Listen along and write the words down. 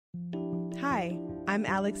Hi, I'm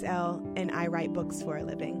Alex L., and I write books for a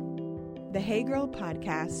living. The Hey Girl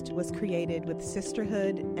podcast was created with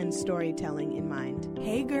sisterhood and storytelling in mind.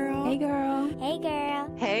 Hey girl. Hey girl. Hey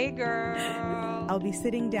girl. Hey girl. I'll be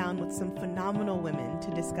sitting down with some phenomenal women to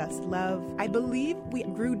discuss love. I believe we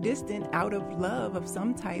grew distant out of love of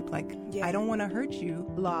some type, like, I don't want to hurt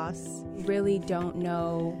you. Loss. Really don't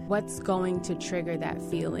know what's going to trigger that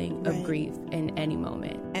feeling of grief in any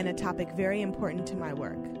moment. And a topic very important to my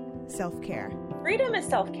work, self-care. Freedom is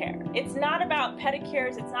self-care. It's not about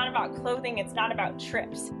pedicures. It's not about clothing. It's not about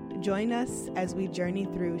trips. Join us as we journey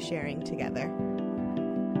through sharing together.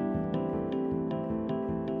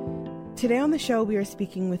 Today on the show, we are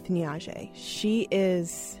speaking with Niaje. She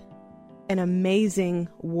is an amazing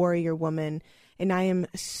warrior woman, and I am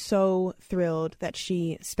so thrilled that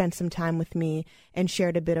she spent some time with me and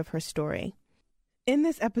shared a bit of her story. In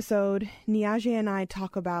this episode, Niaje and I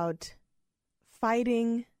talk about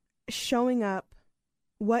fighting, showing up,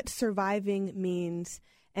 what surviving means,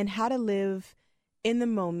 and how to live in the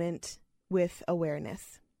moment with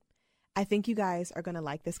awareness. I think you guys are going to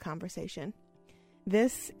like this conversation.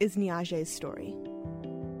 This is Niaje's story.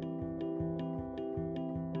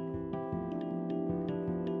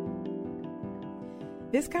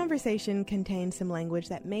 This conversation contains some language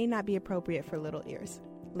that may not be appropriate for little ears.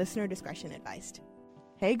 Listener discretion advised.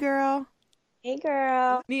 Hey, girl. Hey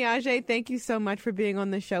girl. Niaje, thank you so much for being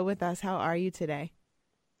on the show with us. How are you today?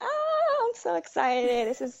 Oh, I'm so excited.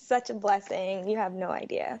 This is such a blessing. You have no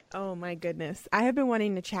idea. Oh my goodness. I have been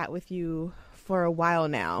wanting to chat with you for a while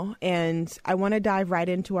now, and I want to dive right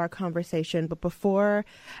into our conversation. But before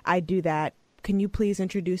I do that, can you please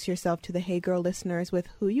introduce yourself to the Hey Girl listeners with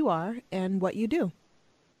who you are and what you do?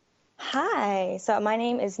 Hi. So my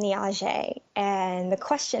name is Niaje, and the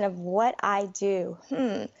question of what I do.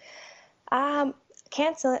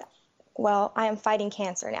 Cancer, well, I am fighting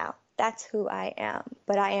cancer now. That's who I am.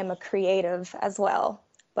 But I am a creative as well.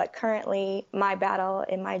 But currently, my battle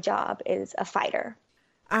in my job is a fighter.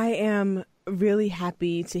 I am really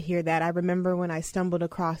happy to hear that. I remember when I stumbled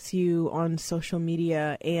across you on social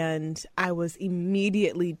media, and I was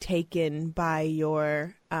immediately taken by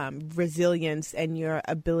your resilience and your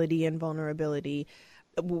ability and vulnerability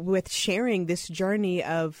with sharing this journey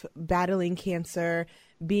of battling cancer,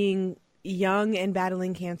 being young and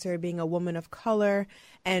battling cancer, being a woman of color,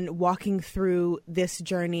 and walking through this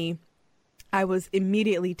journey. I was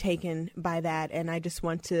immediately taken by that, and I just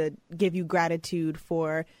want to give you gratitude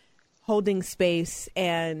for holding space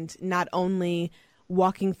and not only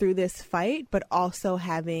walking through this fight, but also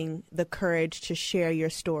having the courage to share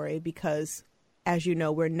your story because, as you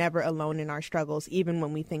know, we're never alone in our struggles, even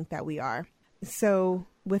when we think that we are. So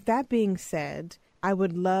with that being said, I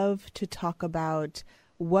would love to talk about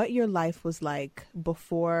what your life was like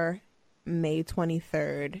before May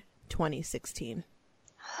 23rd, 2016.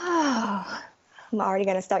 Oh, I'm already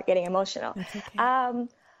going to start getting emotional. That's okay.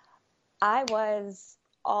 I was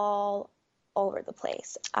all over the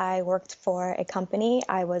place. I worked for a company.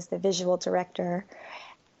 I was the visual director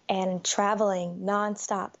and traveling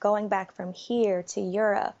nonstop, going back from here to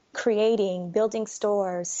Europe, creating, building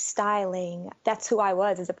stores, styling. That's who I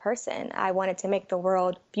was as a person. I wanted to make the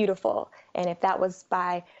world beautiful. And if that was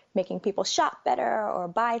by making people shop better or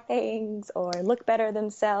buy things or look better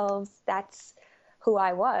themselves, that's who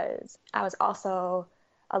I was. I was also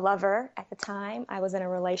a lover at the time. I was in a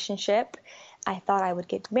relationship. I thought I would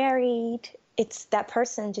get married. That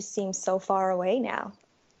person just seems so far away now.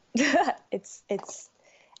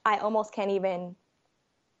 I almost can't even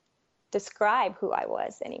describe who I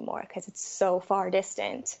was anymore because it's so far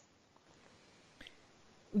distant.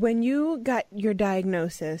 When you got your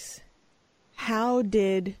diagnosis, how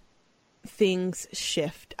did things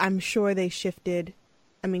shift? I'm sure they shifted.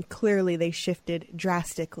 I mean, clearly they shifted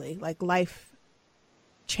drastically, like life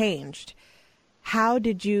changed. How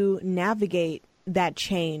did you navigate that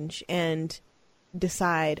change and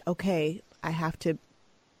decide, okay, I have to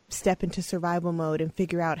step into survival mode and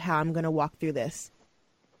figure out how I'm going to walk through this?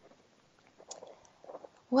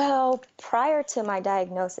 Well, prior to my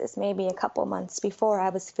diagnosis, maybe a couple months before, I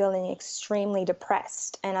was feeling extremely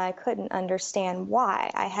depressed, and I couldn't understand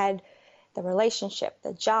why. I had the relationship,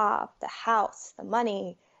 the job, the house, the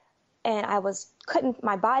money, and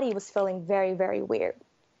my body was feeling very, very weird.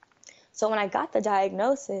 So when I got the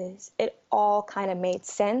diagnosis, it all kind of made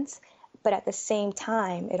sense, but at the same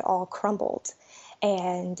time, it all crumbled.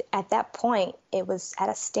 And at that point, it was at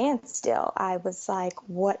a standstill. I was like,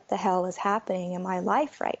 what the hell is happening in my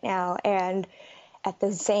life right now? And at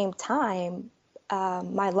the same time,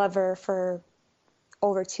 my lover for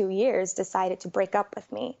over 2 years decided to break up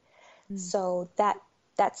with me. So that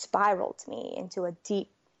spiraled me into a deep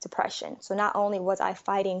depression. So not only was I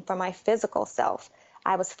fighting for my physical self,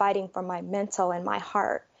 I was fighting for my mental and my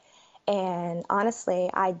heart. And honestly,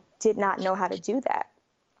 I did not know how to do that.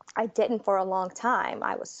 I didn't for a long time.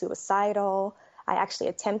 I was suicidal. I actually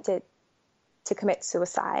attempted to commit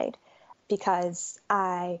suicide because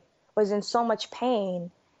I was in so much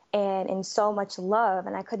pain and in so much love,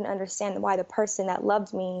 and I couldn't understand why the person that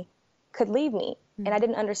loved me could leave me. And I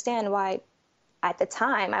didn't understand why, at the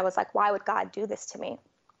time, I was like, why would God do this to me?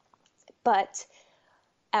 But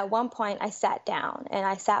at one point, I sat down and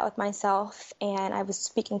I sat with myself, and I was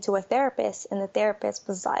speaking to a therapist, and the therapist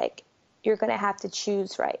was like, you're going to have to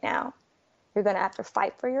choose right now. You're going to have to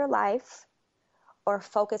fight for your life or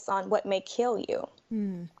focus on what may kill you.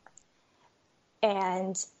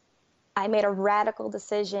 And I made a radical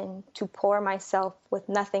decision to pour myself with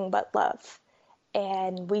nothing but love.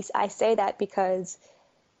 And I say that because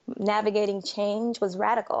navigating change was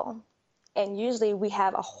radical. And usually we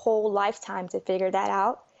have a whole lifetime to figure that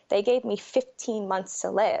out. They gave me 15 months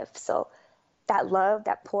to live. So that love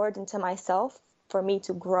that poured into myself for me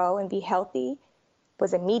to grow and be healthy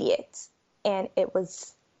was immediate. And it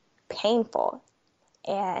was painful.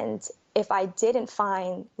 And if I didn't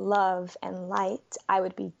find love and light, I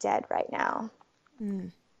would be dead right now.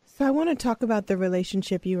 So I want to talk about the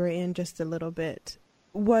relationship you were in just a little bit.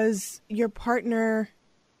 Was your partner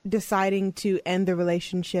deciding to end the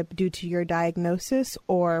relationship due to your diagnosis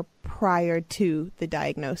or prior to the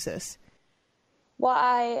diagnosis?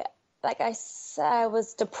 Well, like I said, I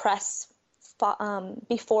was depressed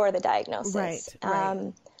before the diagnosis.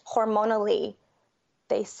 Right. Hormonally,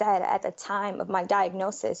 they said at the time of my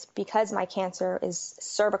diagnosis, because my cancer is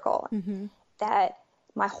cervical, that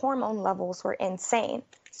my hormone levels were insane.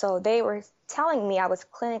 So they were telling me I was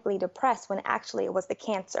clinically depressed when actually it was the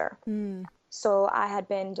cancer. So I had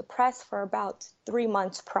been depressed for about 3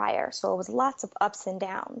 months prior. So it was lots of ups and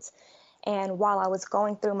downs. And while I was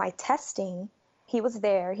going through my testing, he was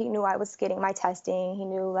there. He knew I was getting my testing. He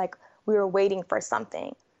knew like we were waiting for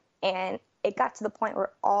something. And it got to the point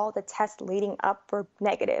where all the tests leading up were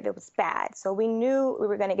negative. It was bad. So we knew we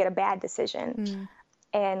were going to get a bad decision.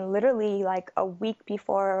 And literally like a week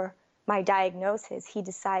before my diagnosis, he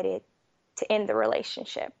decided to end the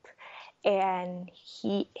relationship. And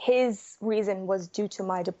his reason was due to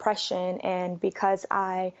my depression and because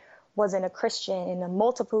I wasn't a Christian and a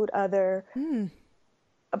multitude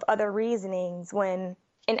of other reasonings, when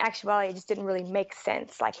in actuality it just didn't really make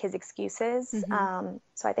sense, like his excuses.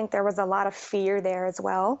 So I think there was a lot of fear there as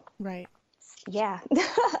well. Right. Yeah.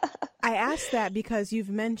 I asked that because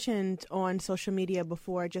you've mentioned on social media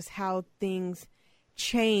before just how things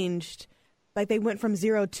changed, like they went from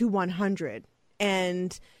 0 to 100,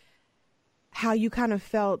 and how you kind of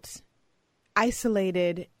felt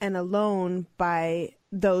isolated and alone by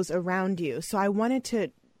those around you. So I wanted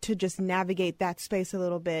to just navigate that space a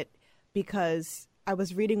little bit, because I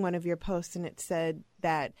was reading one of your posts and it said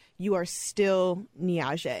that you are still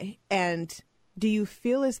Niaje. And do you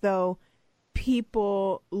feel as though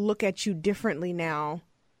people look at you differently now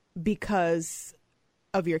because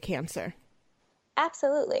of your cancer?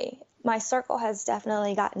 Absolutely. My circle has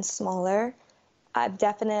definitely gotten smaller. I've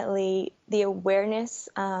definitely, the awareness,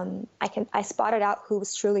 I spotted out who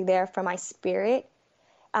was truly there for my spirit,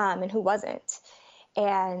 and who wasn't.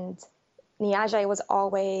 And Niaje was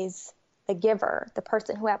always the giver, the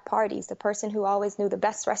person who had parties, the person who always knew the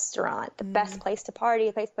best restaurant, the best place to party,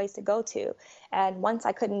 the best place to go to. And once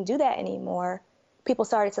I couldn't do that anymore, people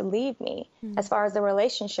started to leave me. As far as the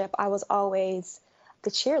relationship, I was always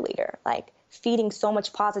the cheerleader, like feeding so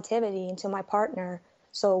much positivity into my partner.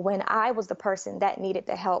 So when I was the person that needed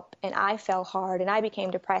the help and I fell hard and I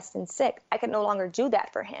became depressed and sick, I could no longer do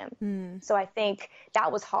that for him. So I think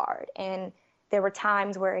that was hard. And there were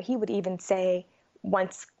times where he would even say,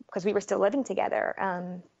 once, because we were still living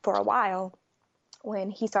together for a while,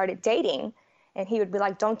 when he started dating, and he would be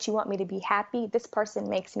like, don't you want me to be happy? This person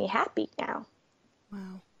makes me happy now.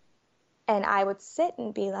 Wow. And I would sit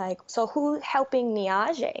and be like, so who's helping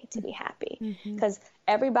Niaje to be happy? Because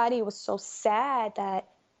everybody was so sad that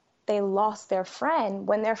they lost their friend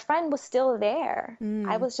when their friend was still there.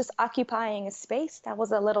 I was just occupying a space that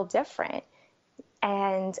was a little different.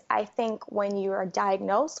 And I think when you are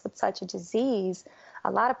diagnosed with such a disease,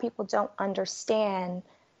 a lot of people don't understand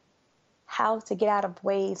how to get out of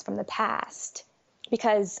ways from the past.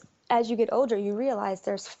 Because as you get older, you realize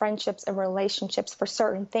there's friendships and relationships for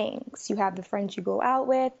certain things. You have the friends you go out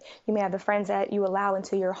with. You may have the friends that you allow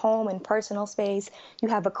into your home and personal space. You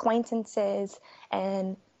have acquaintances,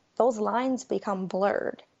 and those lines become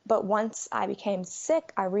blurred. But once I became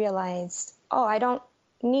sick, I realized, oh, I don't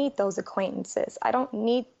need those acquaintances. I don't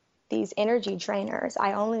need these energy drainers.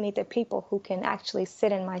 I only need the people who can actually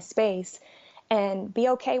sit in my space and be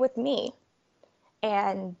okay with me.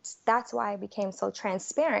 And that's why I became so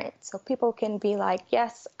transparent. So people can be like,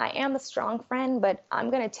 yes, I am a strong friend, but I'm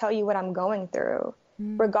going to tell you what I'm going through,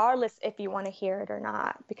 regardless if you want to hear it or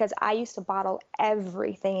not. Because I used to bottle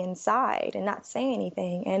everything inside and not say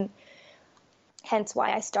anything. And hence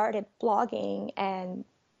why I started blogging and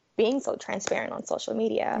being so transparent on social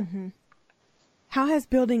media. Mm-hmm. How has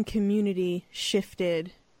building community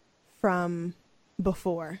shifted from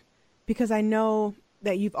before? Because I know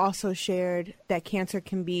that you've also shared that cancer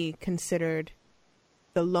can be considered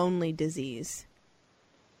the lonely disease.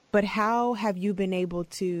 But how have you been able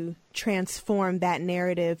to transform that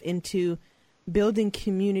narrative into building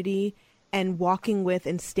community and walking with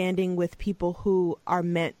and standing with people who are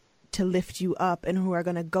meant to lift you up and who are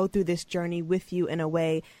going to go through this journey with you in a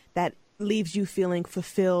way that leaves you feeling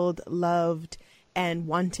fulfilled, loved, and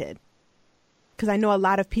wanted? Because I know a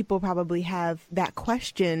lot of people probably have that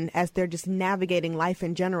question as they're just navigating life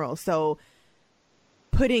in general. So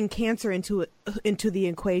putting cancer into the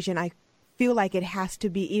equation, I feel like it has to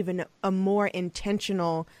be even a more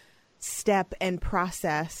intentional step and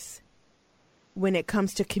process when it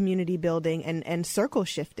comes to community building and circle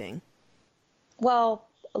shifting. Well,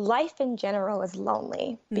 life in general is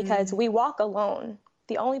lonely because we walk alone.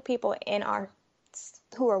 The only people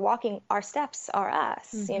who are walking our steps are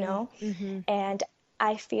us, you know? And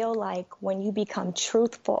I feel like when you become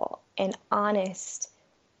truthful and honest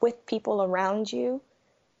with people around you,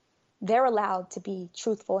 they're allowed to be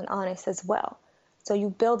truthful and honest as well. So you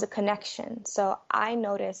build a connection. So I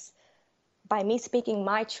notice by me speaking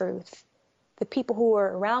my truth, the people who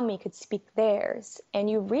were around me could speak theirs. And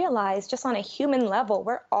you realize just on a human level,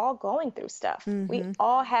 we're all going through stuff. We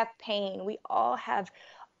all have pain. We all have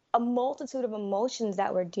a multitude of emotions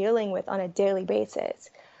that we're dealing with on a daily basis.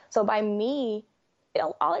 So by me,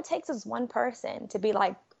 all it takes is one person to be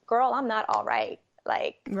like, girl, I'm not all right.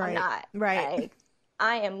 Like, I'm not. Right. Like,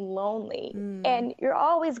 I am lonely. And you're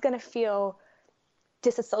always going to feel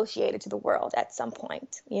disassociated to the world at some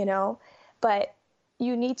point, you know? But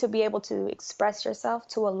you need to be able to express yourself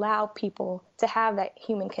to allow people to have that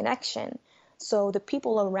human connection. So the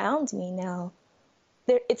people around me now,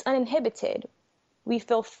 it's uninhibited. We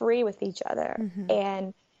feel free with each other.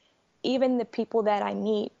 And even the people that I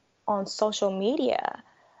meet on social media,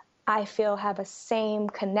 I feel have a same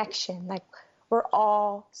connection. Like we're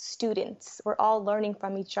all students. We're all learning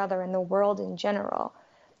from each other and the world in general.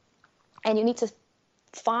 And you need to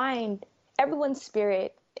find everyone's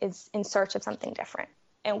spirit is in search of something different.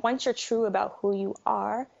 And once you're true about who you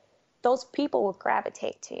are, those people will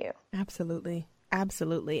gravitate to you. Absolutely.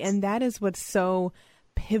 Absolutely. And that is what's so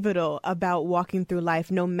pivotal about walking through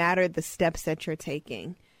life, no matter the steps that you're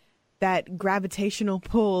taking. That gravitational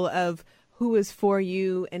pull of who is for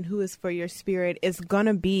you and who is for your spirit is going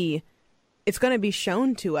to be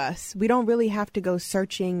shown to us. We don't really have to go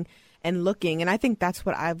searching and looking. And I think that's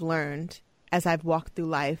what I've learned as I've walked through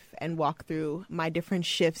life and walked through my different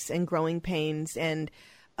shifts and growing pains and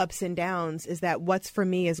ups and downs, is that what's for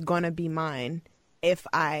me is going to be mine if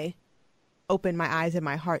I open my eyes and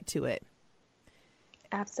my heart to it.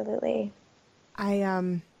 Absolutely.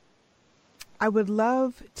 I would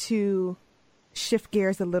love to shift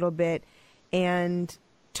gears a little bit and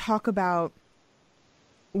talk about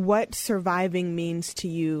what surviving means to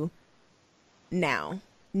you now.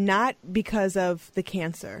 Not because of the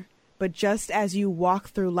cancer, but just as you walk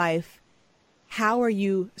through life, how are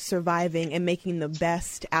you surviving and making the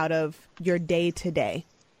best out of your day to day?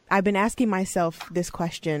 I've been asking myself this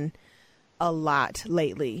question a lot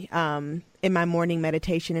lately in my morning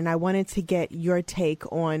meditation, and I wanted to get your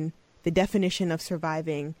take on the definition of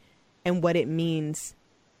surviving and what it means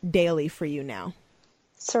daily for you now.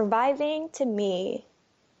 Surviving to me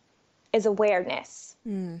is awareness.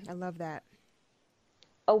 I love that.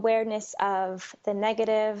 Awareness of the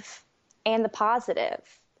negative and the positive,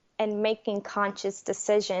 and making conscious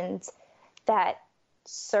decisions that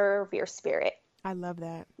serve your spirit. I love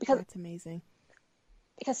that. That's amazing.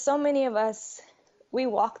 Because so many of us, we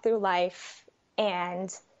walk through life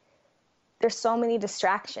and there's so many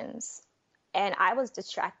distractions. And I was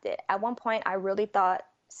distracted. At one point, I really thought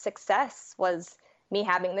success was me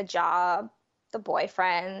having the job, the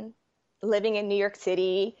boyfriend, living in New York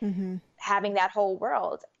City, having that whole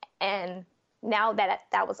world. And now that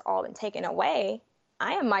that was all been taken away,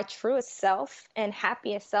 I am my truest self and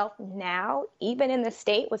happiest self now, even in the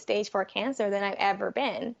state with stage 4 cancer, than I've ever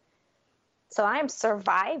been. So I am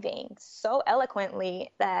surviving so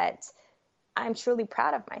eloquently that I'm truly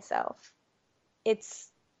proud of myself. It's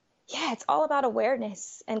all about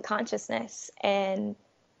awareness and consciousness and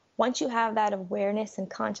once you have that awareness and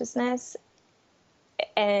consciousness,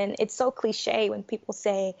 and it's so cliche when people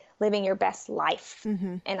say living your best life.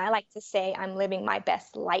 And I like to say I'm living my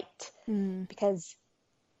best light because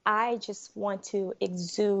I just want to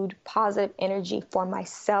exude positive energy for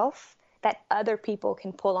myself that other people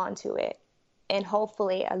can pull onto it. And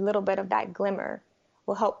hopefully a little bit of that glimmer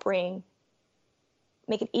will help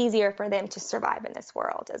make it easier for them to survive in this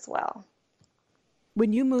world as well.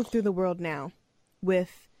 When you move through the world now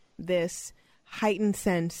with this heightened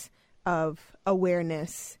sense of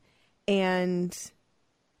awareness and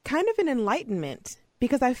kind of an enlightenment,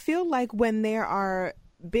 because I feel like when there are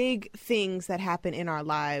big things that happen in our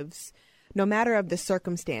lives, no matter of the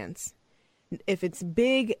circumstance, if it's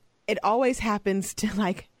big, it always happens to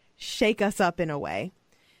like shake us up in a way.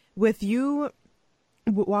 With you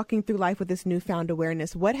walking through life with this newfound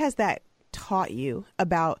awareness, what has that taught you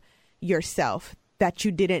about yourself that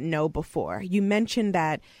you didn't know before? You mentioned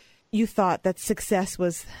that you thought that success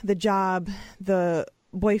was the job, the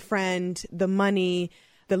boyfriend, the money,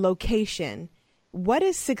 the location. What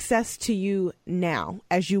is success to you now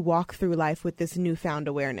as you walk through life with this newfound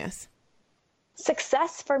awareness?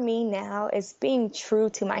 Success for me now is being true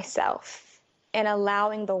to myself and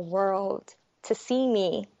allowing the world to see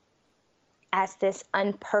me as this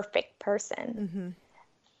unperfect person.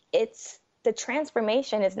 The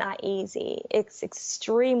transformation is not easy. It's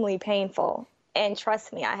extremely painful. And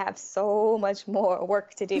trust me, I have so much more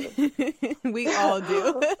work to do. We all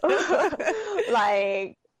do.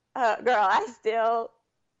 Girl, I still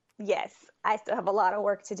have a lot of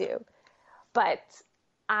work to do. But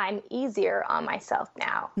I'm easier on myself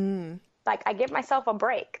now. Like, I give myself a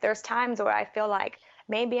break. There's times where I feel like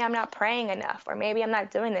maybe I'm not praying enough, or maybe I'm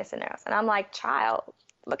not doing this enough. And I'm like, child,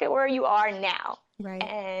 look at where you are now. Right.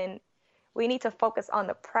 And we need to focus on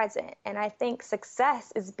the present. And I think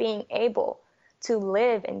success is being able to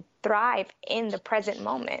live and thrive in the present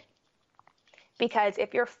moment. Because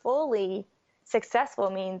if you're fully successful,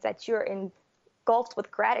 means that you're engulfed with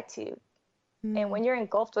gratitude. And when you're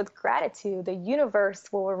engulfed with gratitude, the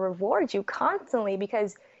universe will reward you constantly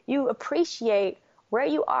because you appreciate where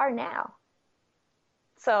you are now.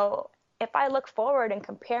 So if I look forward and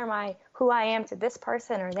compare who I am to this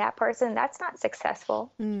person or that person, that's not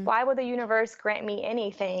successful. Why would the universe grant me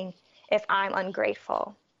anything if I'm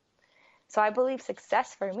ungrateful? So I believe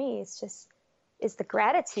success for me is the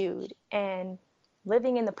gratitude and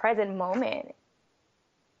living in the present moment.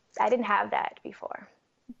 I didn't have that before.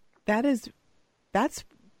 That's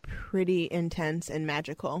pretty intense and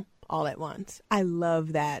magical all at once. I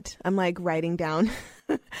love that. I'm like writing down.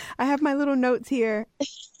 I have my little notes here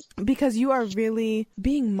because you are really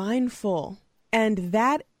being mindful. And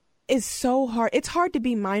that is so hard. It's hard to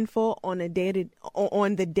be mindful on the day-to-day,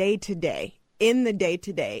 in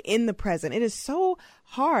the present. It is so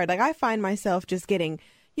hard. Like, I find myself just getting,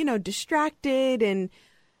 distracted and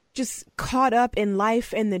just caught up in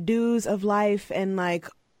life and the dues of life and like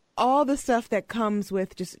all the stuff that comes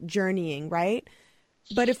with just journeying, right?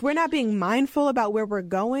 But if we're not being mindful about where we're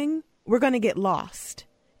going, we're going to get lost.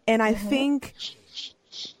 And I think,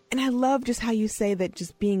 and I love just how you say that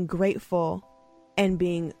just being grateful and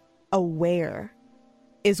being aware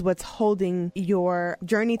is what's holding your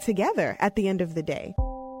journey together at the end of the day.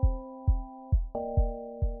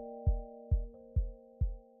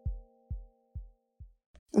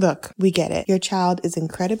 Look, we get it. Your child is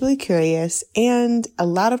incredibly curious, and a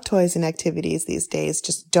lot of toys and activities these days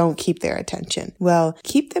just don't keep their attention. Well,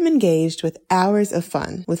 keep them engaged with hours of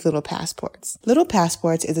fun with Little Passports. Little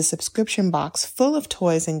Passports is a subscription box full of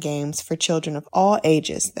toys and games for children of all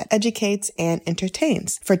ages that educates and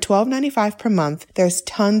entertains. For $12.95 per month, there's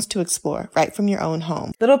tons to explore right from your own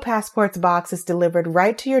home. Little Passports box is delivered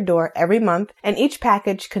right to your door every month, and each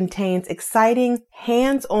package contains exciting,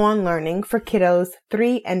 hands-on learning for kiddos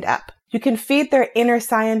 3 and up. You can feed their inner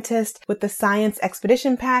scientist with the Science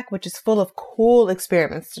Expedition Pack, which is full of cool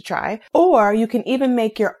experiments to try. Or you can even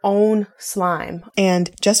make your own slime.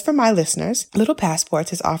 And just for my listeners, Little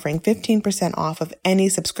Passports is offering 15% off of any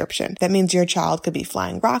subscription. That means your child could be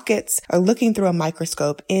flying rockets or looking through a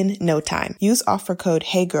microscope in no time. Use offer code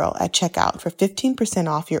HeyGirl at checkout for 15%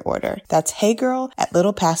 off your order. That's HeyGirl at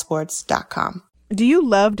littlepassports.com. Do you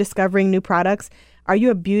love discovering new products? Are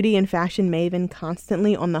you a beauty and fashion maven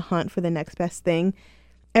constantly on the hunt for the next best thing?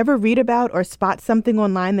 Ever read about or spot something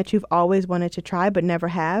online that you've always wanted to try but never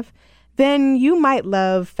have? Then you might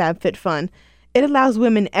love FabFitFun. It allows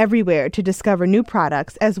women everywhere to discover new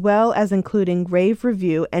products as well as including rave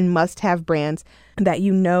review and must-have brands that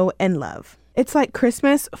you know and love. It's like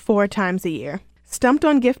Christmas 4 times a year. Stumped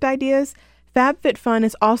on gift ideas? FabFitFun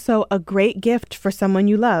is also a great gift for someone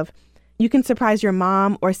you love. You can surprise your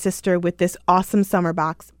mom or sister with this awesome summer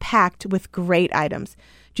box packed with great items.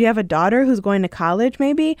 Do you have a daughter who's going to college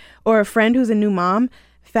maybe, or a friend who's a new mom?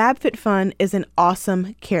 FabFitFun is an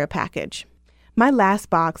awesome care package. My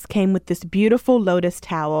last box came with this beautiful lotus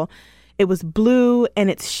towel. It was blue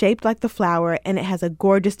and it's shaped like the flower and it has a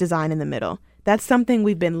gorgeous design in the middle. That's something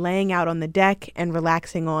we've been laying out on the deck and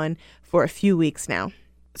relaxing on for a few weeks now.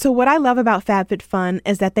 So what I love about FabFitFun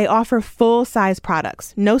is that they offer full-size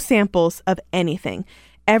products, no samples of anything.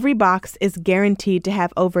 Every box is guaranteed to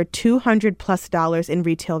have over $200+ in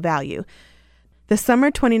retail value. The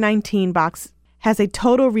summer 2019 box has a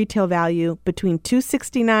total retail value between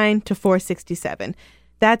 $269 to $467.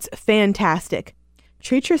 That's fantastic.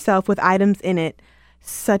 Treat yourself with items in it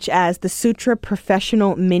such as the Sutra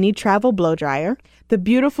Professional Mini Travel Blow Dryer, the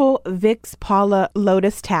beautiful Vicks Paula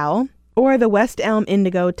Lotus Towel, or the West Elm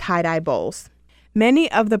Indigo Tie-Dye Bowls.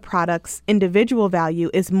 Many of the products' individual value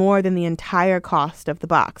is more than the entire cost of the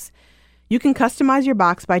box. You can customize your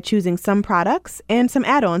box by choosing some products and some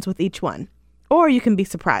add-ons with each one. Or you can be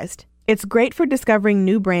surprised. It's great for discovering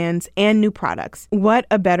new brands and new products. What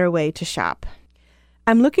a better way to shop.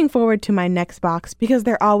 I'm looking forward to my next box because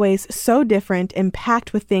they're always so different and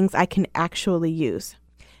packed with things I can actually use.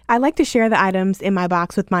 I like to share the items in my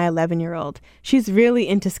box with my 11-year-old. She's really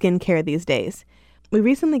into skincare these days. We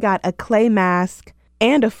recently got a clay mask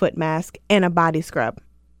and a foot mask and a body scrub.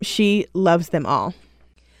 She loves them all.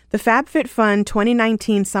 The FabFitFun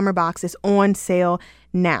 2019 summer box is on sale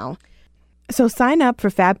now. So sign up for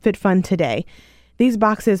FabFitFun today. These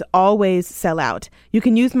boxes always sell out. You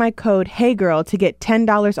can use my code HeyGirl to get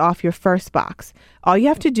 $10 off your first box. All you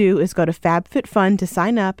have to do is go to FabFitFun to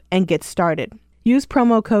sign up and get started. Use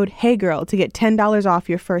promo code HeyGirl to get $10 off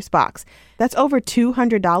your first box. That's over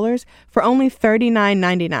 $200 for only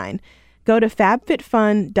 $39.99. Go to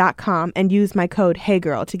fabfitfun.com and use my code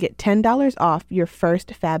HeyGirl to get $10 off your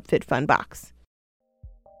first FabFitFun box.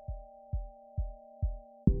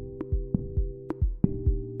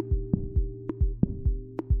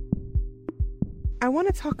 I want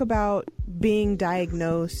to talk about being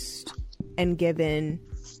diagnosed and given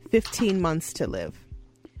 15 months to live.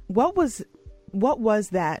 What was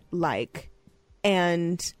that like?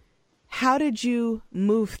 And how did you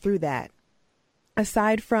move through that?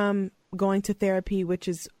 Aside from going to therapy, which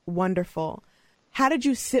is wonderful, how did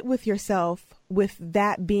you sit with yourself with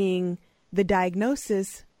that being the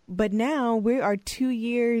diagnosis? But now we are 2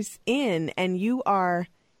 years in and you are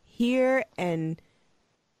here and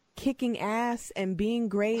kicking ass and being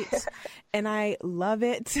great. And I love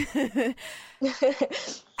it.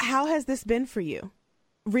 How has this been for you?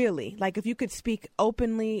 Really? Like, if you could speak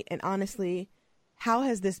openly and honestly, how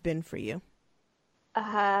has this been for you?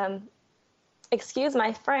 Excuse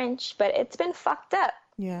my French, but it's been fucked up.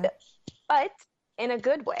 Yeah. But in a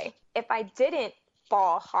good way. If I didn't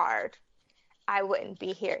fall hard, I wouldn't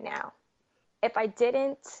be here now. If I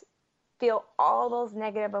didn't feel all those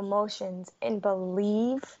negative emotions and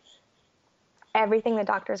believe everything the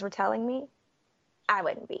doctors were telling me, I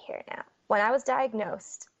wouldn't be here now. When I was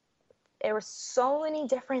diagnosed, there were so many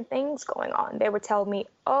different things going on. They would tell me,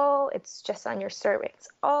 oh, it's just on your cervix.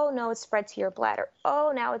 Oh, no, it's spread to your bladder.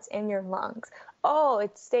 Oh, now it's in your lungs. Oh,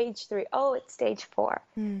 it's stage 3. Oh, it's stage 4.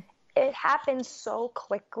 It happened so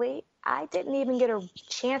quickly. I didn't even get a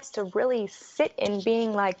chance to really sit in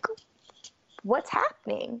being like, what's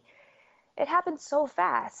happening? It happened so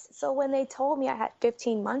fast. So when they told me I had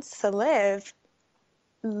 15 months to live,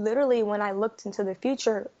 literally when I looked into the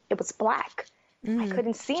future, it was black. I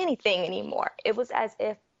couldn't see anything anymore. It was as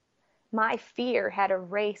if my fear had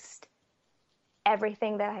erased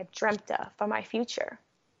everything that I had dreamt of for my future.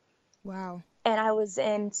 Wow. And I was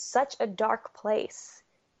in such a dark place.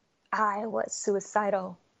 I was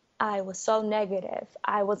suicidal. I was so negative.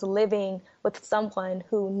 I was living with someone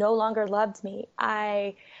who no longer loved me.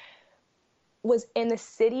 I was in the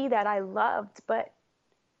city that I loved, but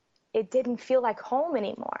it didn't feel like home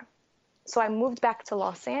anymore. So I moved back to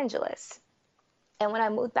Los Angeles. And when I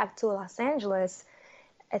moved back to Los Angeles,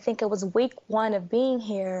 I think it was week 1 of being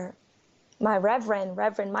here, my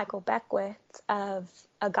Reverend Michael Beckwith of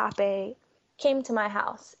Agape, came to my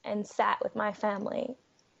house and sat with my family.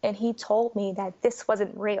 And he told me that this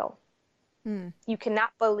wasn't real. You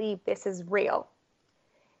cannot believe this is real.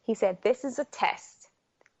 He said, this is a test.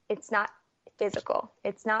 It's not physical.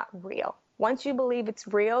 It's not real. Once you believe it's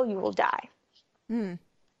real, you will die.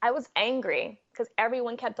 I was angry because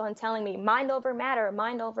everyone kept on telling me, mind over matter,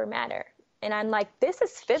 mind over matter. And I'm like, this is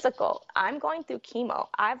physical. I'm going through chemo.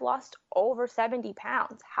 I've lost over 70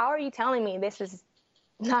 pounds. How are you telling me this is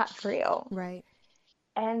not real? Right.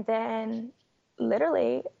 And then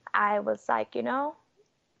literally I was like,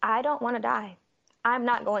 I don't want to die. I'm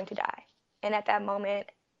not going to die. And at that moment,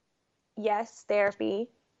 yes, therapy,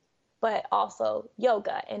 but also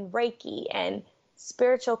yoga and Reiki and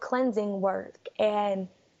spiritual cleansing work and,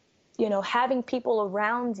 having people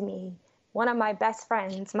around me. One of my best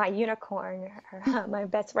friends, my unicorn, my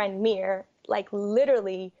best friend Mir, like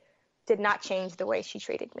literally did not change the way she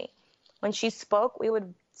treated me. When she spoke, we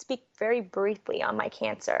would speak very briefly on my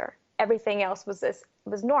cancer. Everything else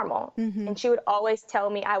was normal. Mm-hmm. And she would always tell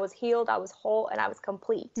me I was healed, I was whole, and I was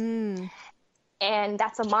complete. Mm. And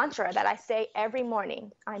that's a mantra that I say every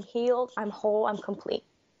morning. I'm healed, I'm whole, I'm complete.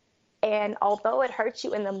 And although it hurts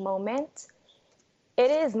you in the moment, it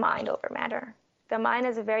is mind over matter. The mind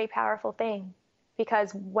is a very powerful thing,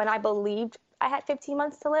 because when I believed I had 15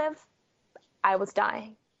 months to live, I was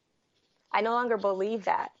dying. I no longer believe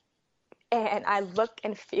that. And I look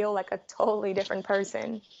and feel like a totally different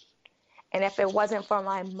person. And if it wasn't for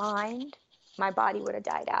my mind, my body would have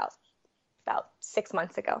died out about 6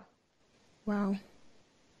 months ago. Wow.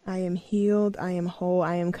 I am healed, I am whole,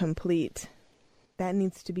 I am complete. That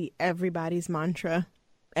needs to be everybody's mantra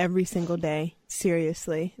every single day.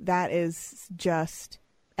 Seriously. That is just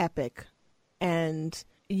epic. And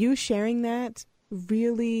you sharing that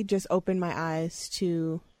really just opened my eyes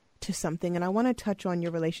to something. And I want to touch on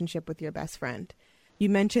your relationship with your best friend. You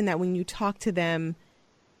mentioned that when you talk to them,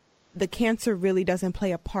 the cancer really doesn't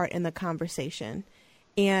play a part in the conversation.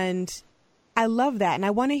 And I love that. And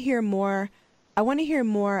I want to hear more. I want to hear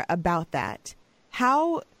more about that.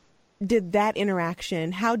 How did that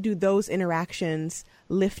interaction, how do those interactions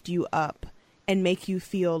lift you up and make you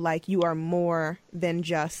feel like you are more than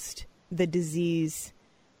just the disease?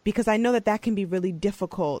 Because I know that can be really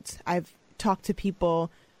difficult. I've talked to people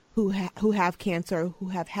who have cancer, who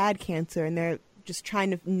have had cancer, and they're just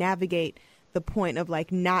trying to navigate the point of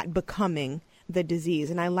like not becoming the disease.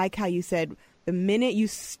 And I like how you said the minute you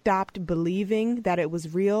stopped believing that it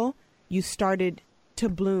was real, you started to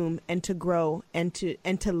bloom and to grow and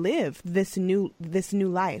to live this new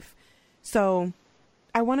life. So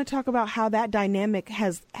I want to talk about how that dynamic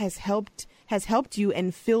has helped you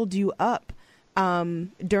and filled you up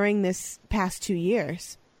during this past 2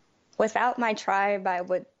 years. Without my tribe,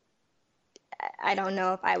 I don't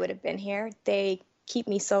know if I would have been here. They keep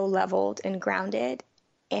me so leveled and grounded.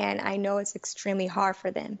 And I know it's extremely hard for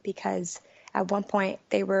them because at one point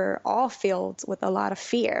they were all filled with a lot of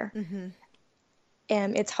fear. Mm-hmm.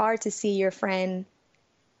 And it's hard to see your friend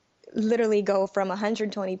literally go from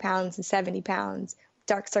 120 pounds to 70 pounds,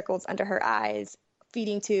 dark circles under her eyes,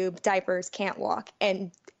 feeding tube, diapers, can't walk,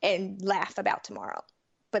 and laugh about tomorrow.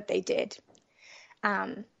 But they did.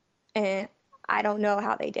 And I don't know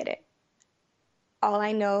how they did it. All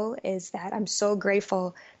I know is that I'm so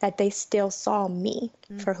grateful that they still saw me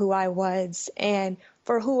for who I was and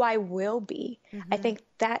for who I will be. Mm-hmm. I think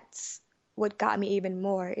that's what got me even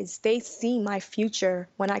more is they see my future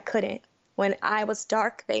when I couldn't. When I was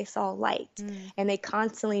dark, they saw light. And they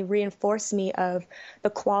constantly reinforce me of the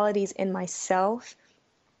qualities in myself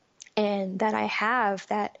and that I have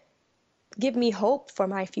that give me hope for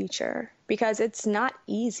my future, because it's not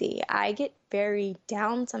easy. I get very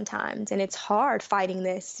down sometimes, and it's hard fighting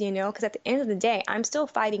this, because at the end of the day, I'm still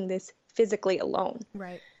fighting this physically alone.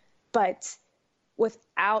 Right. But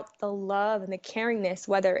without the love and the caringness,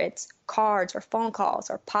 whether it's cards or phone calls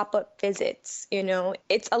or pop-up visits,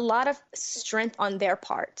 it's a lot of strength on their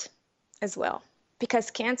part as well.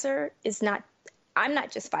 Because cancer is I'm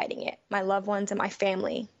not just fighting it. My loved ones and my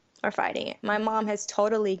family are fighting it. My mom has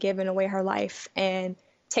totally given away her life and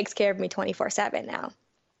takes care of me 24/7 now.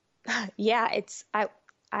 Yeah,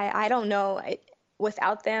 I don't know.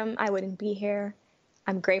 Without them, I wouldn't be here.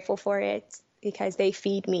 I'm grateful for it because they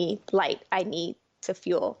feed me light I need to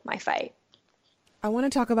fuel my fight. I want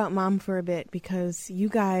to talk about Mom for a bit because you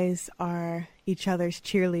guys are each other's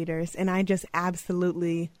cheerleaders, and I just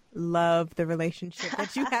absolutely love the relationship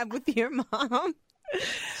that you have with your mom.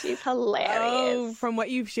 She's hilarious. Oh, from what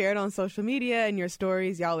you've shared on social media and your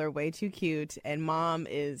stories, y'all are way too cute. And Mom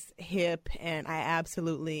is hip. And I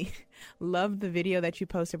absolutely love the video that you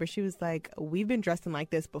posted where she was like, we've been dressing like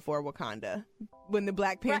this before Wakanda when the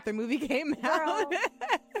Black Panther movie came out.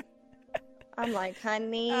 I'm like,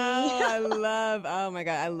 honey. Oh my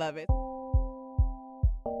God, I love it.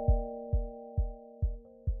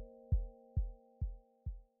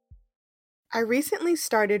 I recently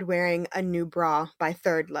started wearing a new bra by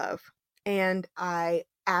Third Love, and I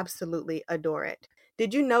absolutely adore it.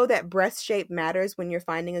 Did you know that breast shape matters when you're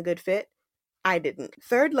finding a good fit? I didn't.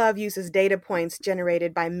 Third Love uses data points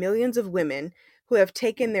generated by millions of women who have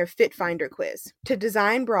taken their Fit Finder quiz to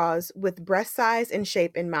design bras with breast size and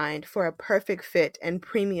shape in mind for a perfect fit and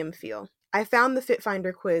premium feel. I found the Fit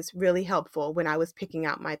Finder quiz really helpful when I was picking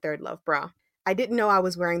out my Third Love bra. I didn't know I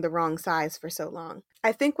was wearing the wrong size for so long.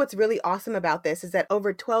 I think what's really awesome about this is that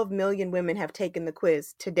over 12 million women have taken the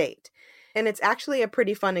quiz to date, and it's actually a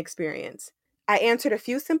pretty fun experience. I answered a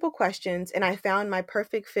few simple questions and I found my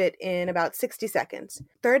perfect fit in about 60 seconds.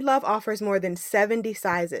 Third Love offers more than 70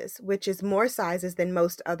 sizes, which is more sizes than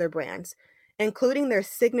most other brands, including their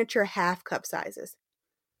signature half cup sizes.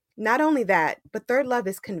 Not only that, but Third Love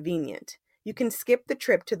is convenient. You can skip the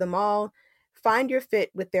trip to the mall, find your fit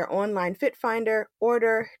with their online fit finder,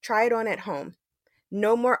 order, try it on at home.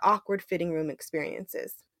 No more awkward fitting room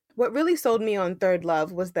experiences. What really sold me on Third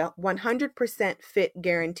Love was the 100% fit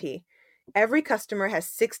guarantee. Every customer has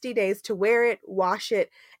 60 days to wear it, wash it,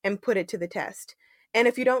 and put it to the test. And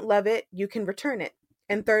if you don't love it, you can return it.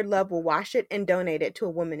 And Third Love will wash it and donate it to a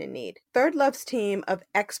woman in need. Third Love's team of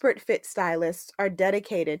expert fit stylists are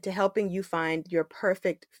dedicated to helping you find your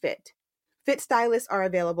perfect fit. Fit stylists are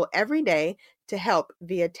available every day to help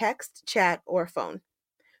via text, chat, or phone.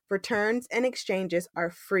 Returns and exchanges are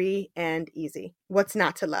free and easy. What's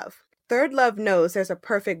not to love? Third Love knows there's a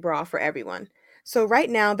perfect bra for everyone. So right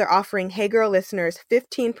now they're offering Hey Girl listeners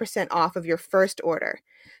 15% off of your first order.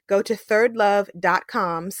 Go to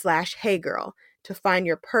thirdlove.com/heygirl to find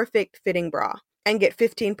your perfect fitting bra and get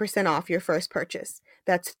 15% off your first purchase.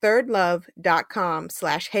 That's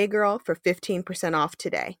thirdlove.com/heygirl for 15% off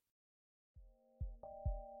today.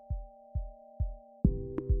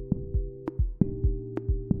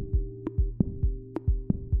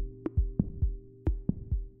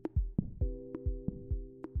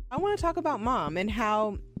 I want to talk about Mom and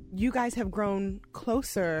how you guys have grown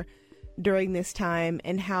closer during this time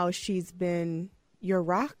and how she's been your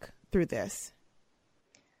rock through this.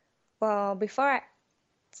 Well, before I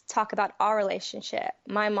talk about our relationship,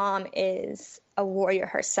 my mom is a warrior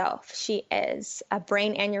herself. She is a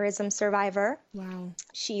brain aneurysm survivor. Wow.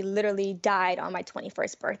 She literally died on my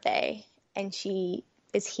 21st birthday, and she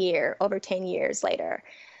is here over 10 years later.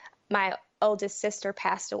 My oldest sister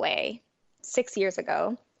passed away 6 years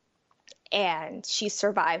ago, and she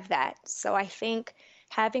survived that. So I think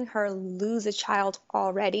having her lose a child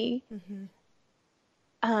already,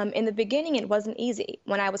 in the beginning, it wasn't easy.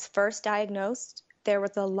 When I was first diagnosed, there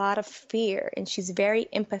was a lot of fear, and she's very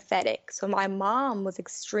empathetic. So my mom was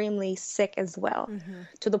extremely sick as well,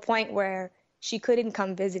 to the point where she couldn't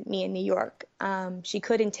come visit me in New York. She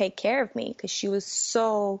couldn't take care of me because she was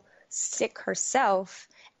so sick herself.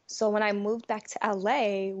 So when I moved back to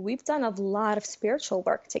LA, we've done a lot of spiritual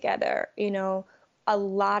work together, a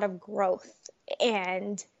lot of growth,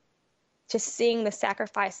 and just seeing the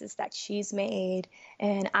sacrifices that she's made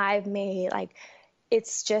and I've made,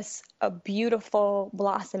 it's just a beautiful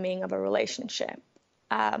blossoming of a relationship.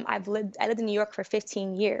 I lived in New York for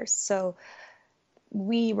 15 years, so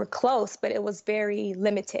we were close, but it was very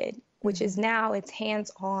limited, which is now it's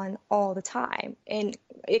hands-on all the time. And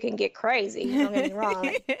it can get crazy, don't get me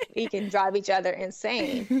wrong. We can drive each other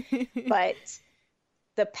insane. But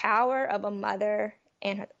the power of a mother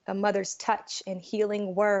and a mother's touch and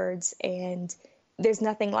healing words, and there's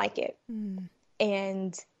nothing like it.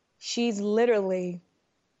 And she's literally,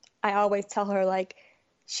 I always tell her,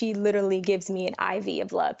 she literally gives me an IV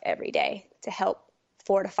of love every day to help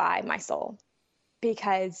fortify my soul,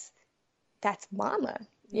 because that's mama,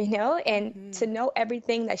 and to know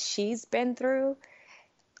everything that she's been through,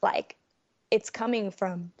 it's coming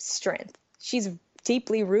from strength. She's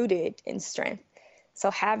deeply rooted in strength. So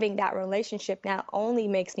having that relationship not only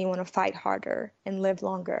makes me want to fight harder and live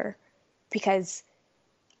longer, because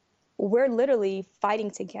we're literally fighting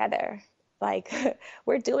together.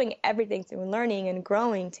 We're doing everything through learning and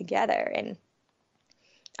growing together. And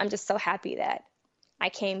I'm just so happy that I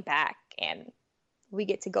came back and we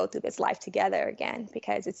get to go through this life together again,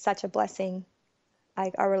 because it's such a blessing.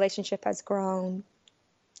 Our relationship has grown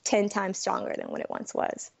 10 times stronger than what it once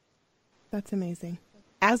was. That's amazing.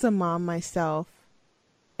 As a mom myself,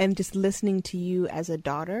 and just listening to you as a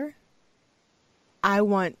daughter, I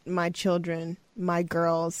want my children, my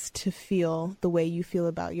girls, to feel the way you feel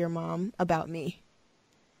about your mom, about me.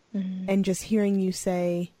 And just hearing you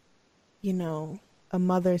say, a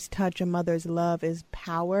mother's touch, a mother's love is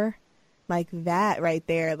power. That right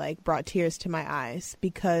there, brought tears to my eyes,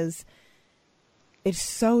 because it's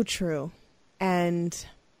so true. And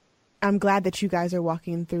I'm glad that you guys are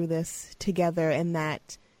walking through this together and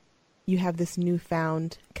that you have this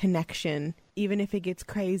newfound connection, even if it gets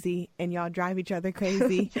crazy and y'all drive each other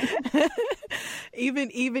crazy,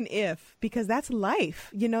 even if, because that's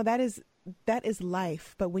life, that is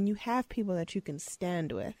life. But when you have people that you can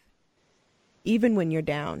stand with, even when you're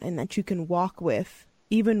down, and that you can walk with,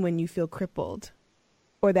 even when you feel crippled,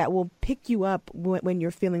 or that will pick you up when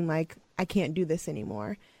you're feeling like, I can't do this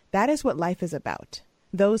anymore. That is what life is about.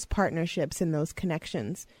 Those partnerships and those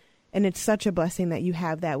connections. And it's such a blessing that you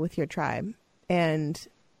have that with your tribe. And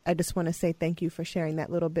I just want to say thank you for sharing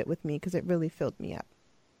that little bit with me, because it really filled me up.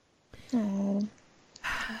 Oh.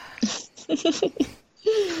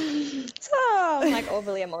 So I'm like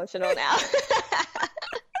overly emotional now.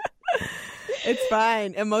 It's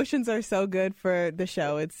fine. Emotions are so good for the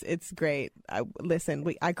show. It's great.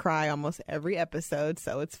 I cry almost every episode,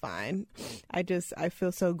 so it's fine. I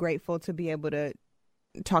feel so grateful to be able to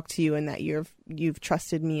talk to you, and that you've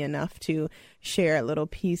trusted me enough to share a little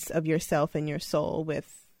piece of yourself and your soul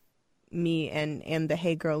with me and the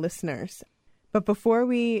Hey Girl listeners. But before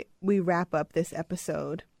we wrap up this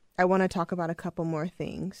episode, I want to talk about a couple more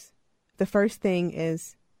things. The first thing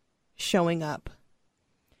is showing up.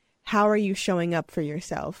 How are you showing up for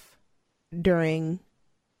yourself during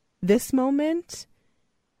this moment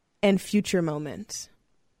and future moments?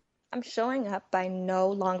 I'm showing up by no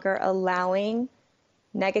longer allowing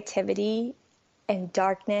negativity and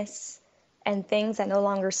darkness and things that no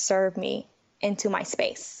longer serve me into my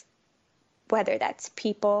space. Whether that's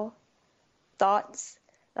people, thoughts,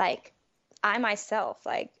 like I myself,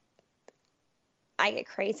 like I get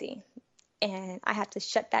crazy and I have to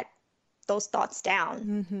shut those thoughts down.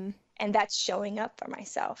 Mm-hmm. And that's showing up for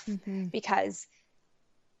myself, mm-hmm. because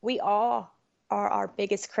we all are our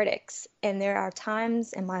biggest critics. And there are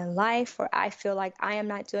times in my life where I feel like I am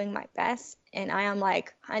not doing my best. And I am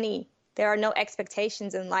like, honey, there are no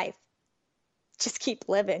expectations in life. Just keep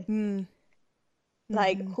living. Mm.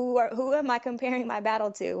 Like, mm-hmm. who am I comparing my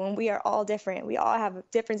battle to when we are all different? We all have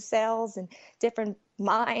different cells and different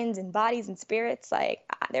minds and bodies and spirits. Like,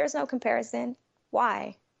 there's no comparison.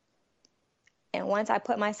 Why? And once I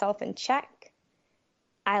put myself in check,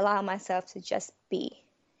 I allow myself to just be.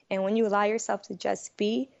 And when you allow yourself to just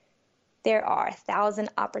be, there are 1,000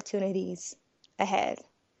 opportunities ahead.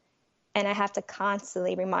 And I have to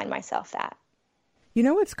constantly remind myself that. You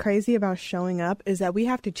know what's crazy about showing up is that we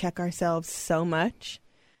have to check ourselves so much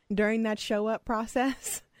during that show up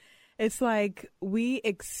process. It's like we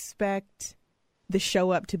expect the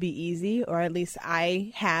show up to be easy, or at least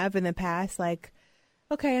I have in the past, like,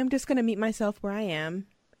 okay, I'm just going to meet myself where I am.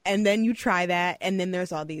 And then you try that. And then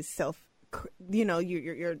there's all these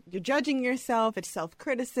you're judging yourself. It's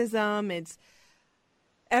self-criticism. It's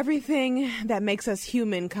everything that makes us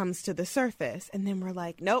human comes to the surface. And then we're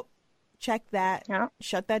like, nope, check that. Yeah.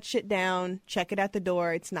 Shut that shit down. Check it at the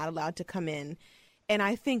door. It's not allowed to come in. And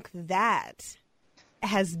I think that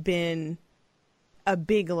has been a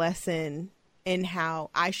big lesson in how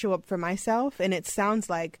I show up for myself. And it sounds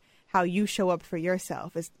like how you show up for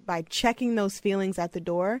yourself is by checking those feelings at the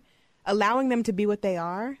door, allowing them to be what they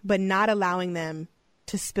are, but not allowing them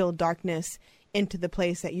to spill darkness into the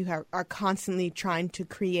place that you are constantly trying to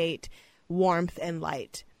create warmth and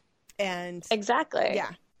light. And exactly.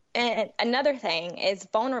 Yeah. And another thing is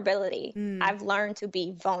vulnerability. I've learned to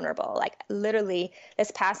be vulnerable. Like literally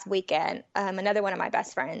this past weekend, another one of my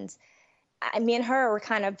best friends, me and her were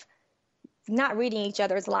kind of not reading each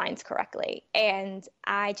other's lines correctly. And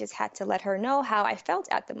I just had to let her know how I felt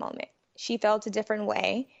at the moment. She felt a different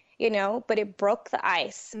way, but it broke the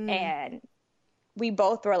ice. And we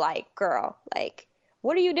both were like, girl, like,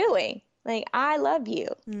 what are you doing? Like, I love you.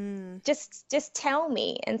 Just tell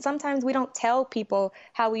me. And sometimes we don't tell people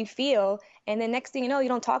how we feel. And then next thing you know, you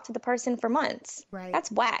don't talk to the person for months. Right.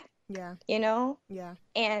 That's whack. Yeah. Yeah.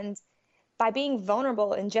 And by being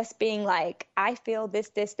vulnerable and just being like, I feel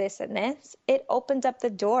this, and this, it opens up the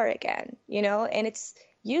door again, and it's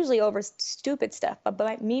usually over stupid stuff. But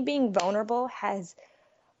by me being vulnerable has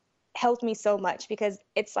helped me so much because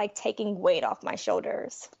it's like taking weight off my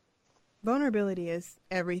shoulders. Vulnerability is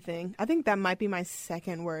everything. I think that might be my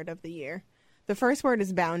second word of the year. The first word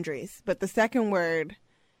is boundaries, but the second word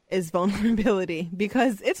is vulnerability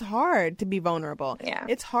because it's hard to be vulnerable. Yeah.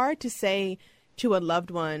 It's hard to say to a loved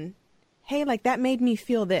one, hey, like that made me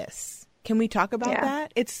feel this. Can we talk about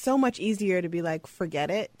that? It's so much easier to be like,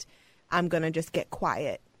 forget it. I'm going to just get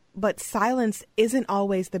quiet. But silence isn't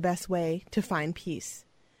always the best way to find peace.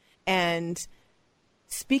 And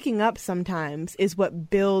speaking up sometimes is what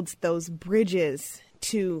builds those bridges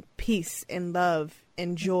to peace and love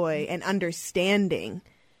and joy and understanding.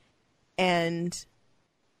 And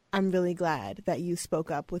I'm really glad that you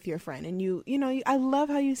spoke up with your friend. And I love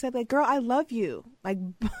how you said, like, girl, I love you. Like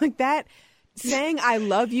that, saying I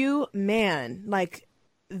love you, man, like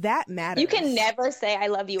that matters. You can never say I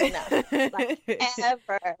love you enough. Like,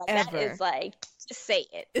 ever. That is like, just say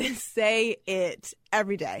it. Say it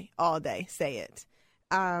every day, all day. Say it.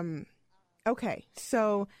 Okay,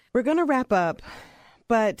 so we're going to wrap up.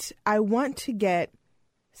 but I want to get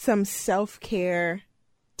some self-care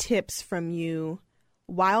tips from you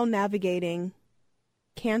while navigating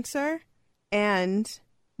cancer and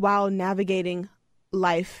while navigating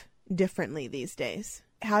life differently these days.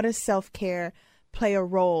 How does self-care play a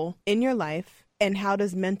role in your life, and how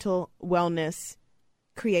does mental wellness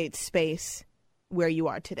create space where you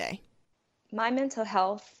are today? My mental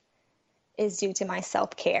health is due to my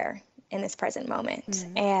self-care in this present moment,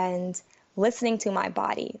 and listening to my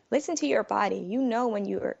body. Listen to your body. You know when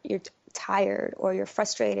you're tired or you're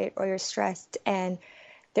frustrated or you're stressed, and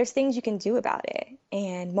there's things you can do about it.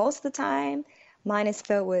 And most of the time, mine is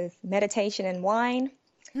filled with meditation and wine,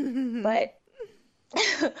 but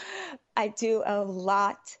I do a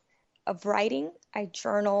lot of writing. I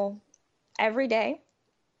journal every day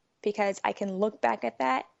because I can look back at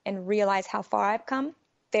that and realize how far I've come.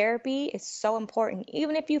 Therapy is so important.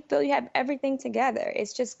 Even if you feel you have everything together,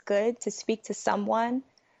 it's just good to speak to someone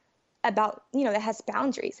about, that has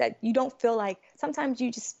boundaries, that you don't feel like sometimes you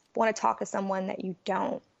just want to talk to someone that you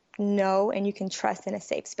don't know and you can trust in a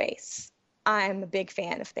safe space. I'm a big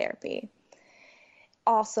fan of therapy.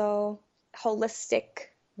 Also, holistic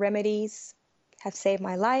remedies have saved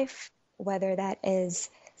my life, whether that is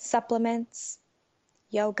supplements,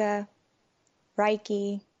 yoga,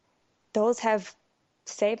 Reiki. Those have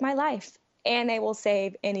saved my life, and they will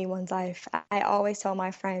save anyone's life. I always tell my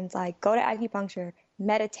friends, go to acupuncture,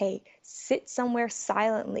 meditate, sit somewhere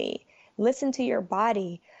silently, listen to your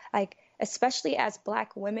body. Especially as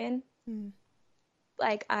Black women,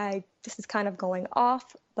 this is kind of going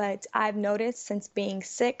off, but I've noticed since being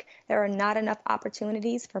sick, there are not enough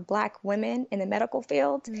opportunities for Black women in the medical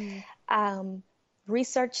field.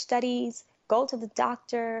 Research studies, go to the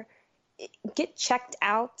doctor, get checked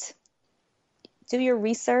out, do your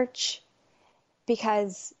research,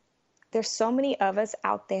 because there's so many of us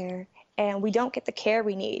out there and we don't get the care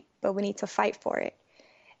we need, but we need to fight for it.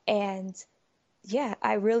 And yeah,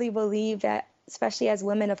 I really believe that, especially as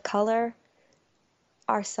women of color,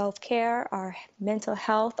 our self-care, our mental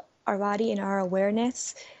health, our body, and our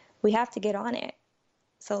awareness, we have to get on it.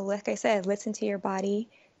 So like I said, listen to your body,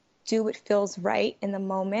 do what feels right in the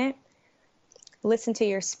moment, listen to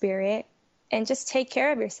your spirit, and just take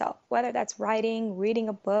care of yourself, whether that's writing, reading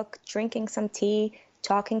a book, drinking some tea,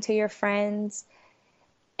 talking to your friends.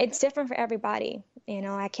 It's different for everybody.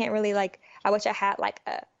 I can't really I wish I had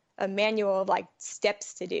a manual of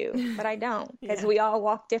steps to do, but I don't, because we all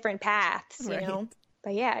walk different paths, you know?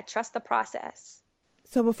 But yeah, trust the process.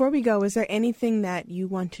 So before we go, is there anything that you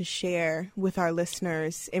want to share with our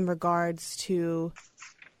listeners in regards to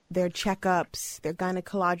their checkups, their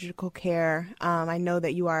gynecological care? I know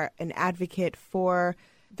that you are an advocate for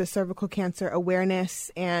the cervical cancer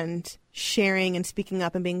awareness and sharing and speaking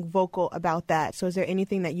up and being vocal about that. So is there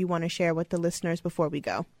anything that you want to share with the listeners before we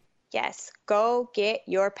go? Yes, go get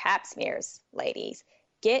your pap smears, ladies.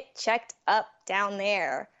 Get checked up down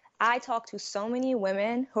there. I talk to so many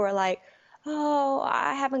women who are like, oh,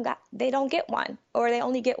 they don't get one, or they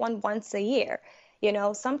only get one once a year.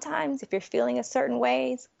 Sometimes if you're feeling a certain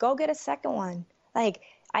ways, go get a second one.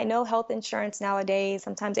 I know health insurance nowadays,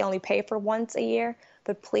 sometimes they only pay for once a year,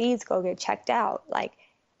 but please go get checked out.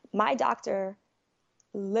 My doctor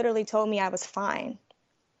literally told me I was fine.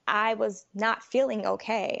 I was not feeling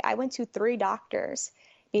okay. I went to 3 doctors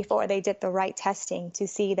before they did the right testing to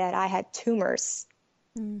see that I had tumors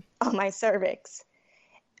on my cervix.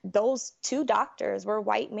 Those 2 doctors were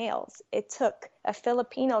white males. It took a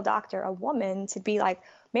Filipino doctor, a woman, to be like,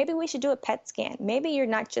 maybe we should do a PET scan. Maybe you're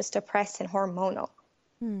not just depressed and hormonal.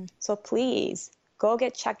 So please go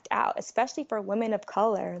get checked out, especially for women of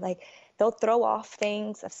color. They'll throw off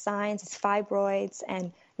things of signs as fibroids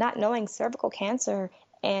and not knowing cervical cancer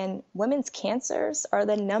and women's cancers are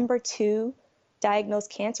the number 2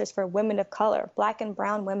 diagnosed cancers for women of color, Black and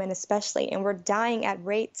brown women especially. And we're dying at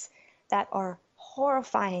rates that are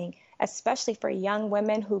horrifying, especially for young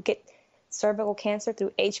women who get cervical cancer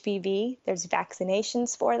through HPV. There's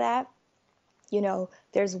vaccinations for that.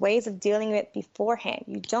 There's ways of dealing with it beforehand.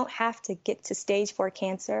 You don't have to get to stage 4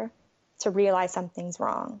 cancer to realize something's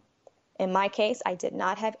wrong. In my case, I did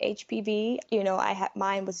not have HPV.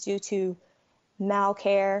 Mine was due to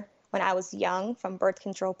malcare when I was young from birth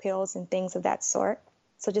control pills and things of that sort.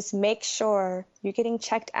 So just make sure you're getting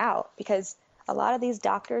checked out, because a lot of these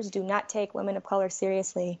doctors do not take women of color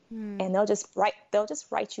seriously, and they'll just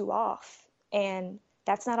write you off, and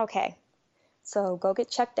that's not okay. So go get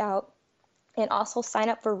checked out, and also sign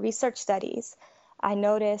up for research studies. I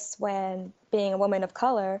noticed when being a woman of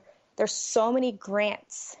color, there's so many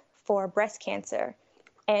grants for breast cancer,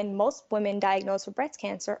 and most women diagnosed with breast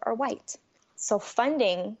cancer are white. So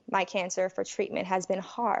funding my cancer for treatment has been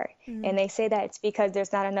hard. And they say that it's because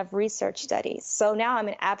there's not enough research studies. So now I'm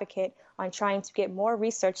an advocate on trying to get more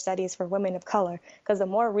research studies for women of color, because the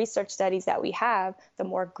more research studies that we have, the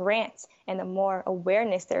more grants and the more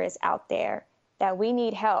awareness there is out there that we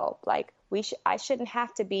need help. Like I shouldn't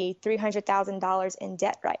have to be $300,000 in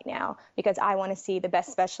debt right now because I want to see the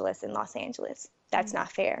best specialist in Los Angeles. That's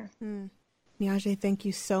not fair. Niaje, thank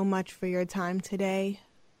you so much for your time today.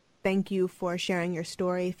 Thank you for sharing your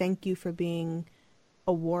story. Thank you for being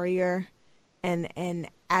a warrior and an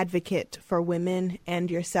advocate for women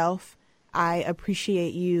and yourself. I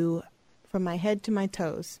appreciate you from my head to my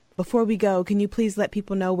toes. Before we go, can you please let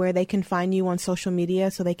people know where they can find you on social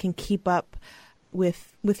media so they can keep up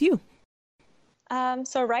with you?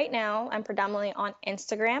 So right now, I'm predominantly on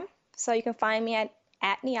Instagram. So you can find me at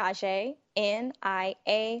Niaje,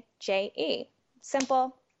 Niaje.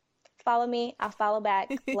 Simple. Follow me. I'll follow back.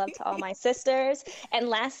 Love to all my sisters. And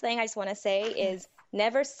last thing I just want to say is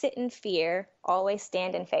never sit in fear. Always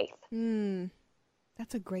stand in faith.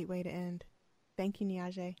 That's a great way to end. Thank you,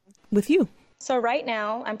 Niaje. With you. So right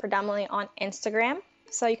now, I'm predominantly on Instagram.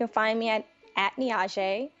 So you can find me at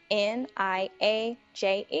Niaje,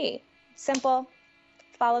 Niaje. Simple.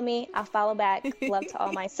 Follow me. I'll follow back. Love to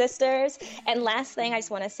all my sisters. And last thing I just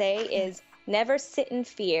want to say is never sit in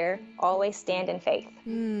fear. Always stand in faith.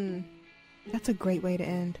 That's a great way to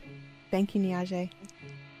end. Thank you, Niaje.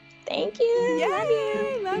 Thank you.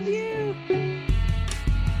 Yay, love you. Love you.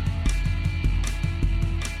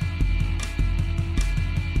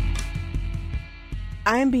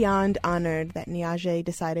 I am beyond honored that Niaje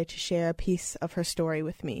decided to share a piece of her story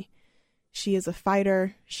with me. She is a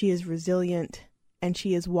fighter, she is resilient, and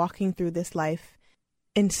she is walking through this life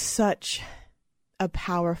in such a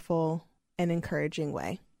powerful and encouraging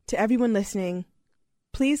way. To everyone listening,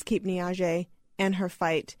 please keep Niaje and her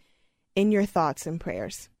fight in your thoughts and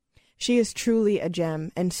prayers. She is truly a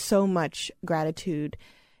gem, and so much gratitude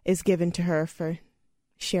is given to her for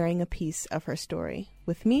sharing a piece of her story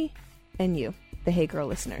with me and you, the Hey Girl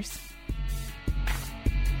listeners.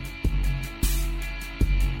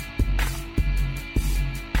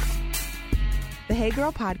 The Hey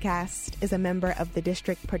Girl podcast is a member of the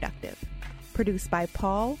District Productive, produced by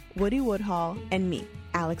Paul Woody Woodhall and me,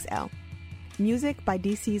 Alex L. Music by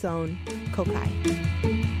DC's own Kokai.